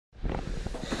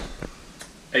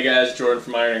Hey guys, Jordan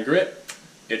from Iron and Grit.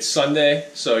 It's Sunday,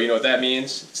 so you know what that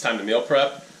means. It's time to meal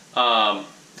prep. I've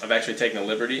actually taken the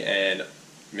liberty and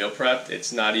meal prepped.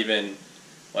 It's not even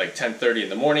like 10:30 in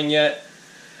the morning yet.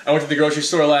 I went to the grocery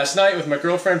store last night with my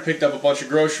girlfriend, picked up a bunch of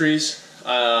groceries,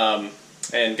 and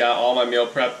got all my meal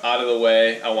prep out of the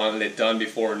way. I wanted it done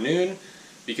before noon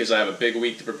because I have a big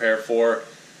week to prepare for.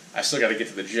 I still got to get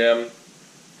to the gym.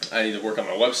 I need to work on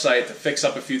my website to fix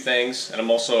up a few things, and I'm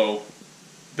also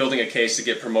building a case to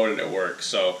get promoted at work.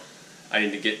 So I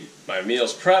need to get my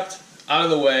meals prepped, out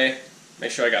of the way, make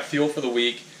sure I got fuel for the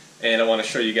week, and I want to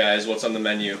show you guys what's on the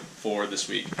menu for this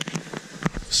week.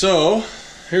 So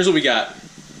here's what we got.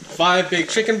 5 big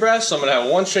chicken breasts. So I'm going to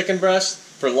have 1 chicken breast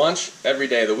for lunch every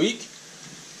day of the week.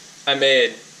 I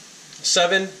made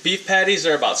 7 beef patties.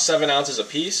 They're about 7 ounces a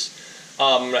piece.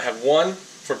 I'm going to have 1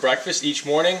 for breakfast each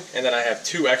morning, and then I have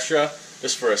 2 extra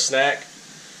just for a snack.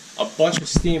 A bunch of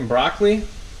steamed broccoli.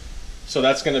 So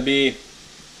that's going to be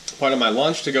part of my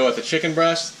lunch to go with the chicken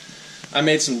breast. I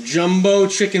made some jumbo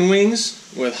chicken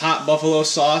wings with hot buffalo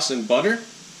sauce and butter.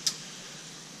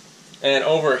 And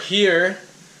over here,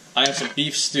 I have some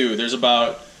beef stew. There's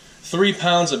about 3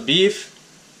 pounds of beef,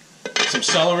 some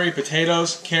celery,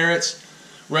 potatoes, carrots,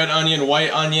 red onion,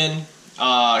 white onion,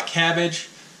 cabbage,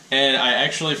 and I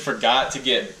actually forgot to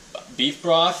get beef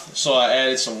broth, so I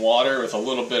added some water with a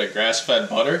little bit of grass-fed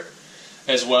butter,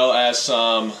 as well as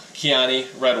some Chianti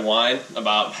red wine,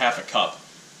 about half a cup.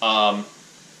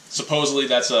 Supposedly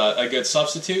that's a good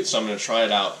substitute, so I'm going to try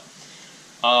it out.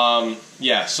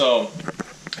 Yeah, so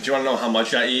if you want to know how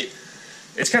much I eat,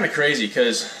 it's kind of crazy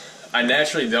because I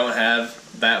naturally don't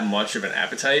have that much of an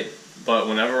appetite, but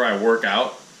whenever I work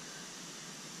out,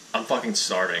 I'm fucking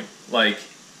starving. Like,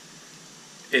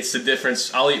 it's the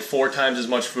difference. I'll eat 4 times as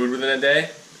much food within a day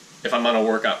if I'm on a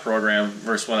workout program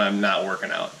versus when I'm not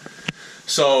working out.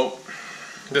 So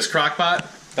this crock pot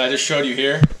that I just showed you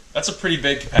here, that's a pretty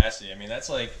big capacity. I mean, that's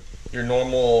like your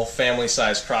normal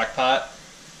family-sized crock pot.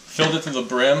 Filled it to the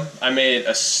brim. I made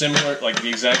a similar, like the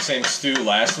exact same stew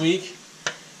last week,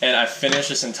 and I finished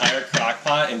this entire crock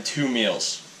pot in 2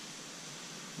 meals.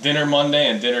 Dinner Monday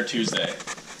and dinner Tuesday.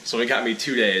 So it got me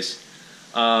 2 days.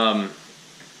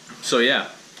 So yeah,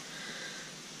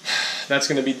 that's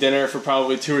going to be dinner for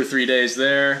probably 2 or 3 days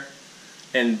there.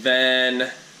 And then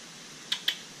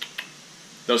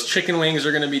those chicken wings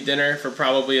are going to be dinner for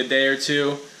probably a day or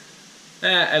 2.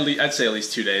 I'd say at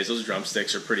least 2 days. Those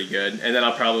drumsticks are pretty good. And then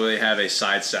I'll probably have a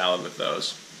side salad with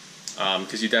those.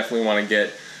 Because you definitely want to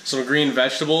get some green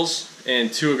vegetables in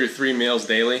 2 of your 3 meals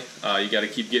daily. You got to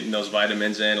keep getting those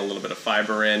vitamins in, a little bit of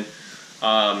fiber in.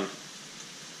 And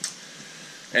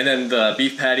then the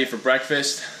beef patty for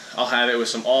breakfast, I'll have it with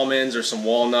some almonds or some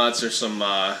walnuts or some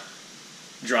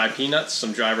dry peanuts,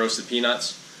 some dry roasted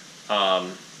peanuts.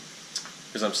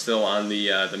 Because I'm still on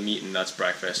the meat and nuts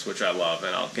breakfast, which I love,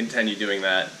 and I'll continue doing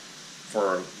that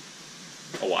for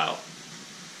a while.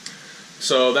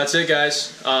 So that's it,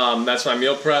 guys. That's my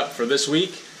meal prep for this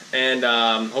week, and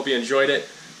hope you enjoyed it.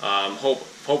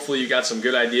 Hopefully you got some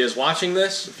good ideas watching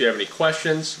this. If you have any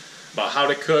questions about how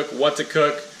to cook, what to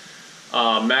cook,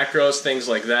 macros, things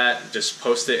like that, just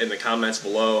post it in the comments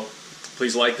below.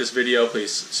 Please like this video.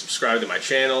 Please subscribe to my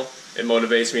channel. It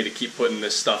motivates me to keep putting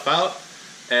this stuff out.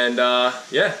 And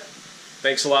yeah,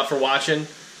 thanks a lot for watching.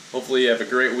 Hopefully you have a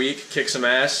great week, kick some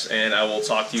ass, and I will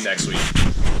talk to you next week.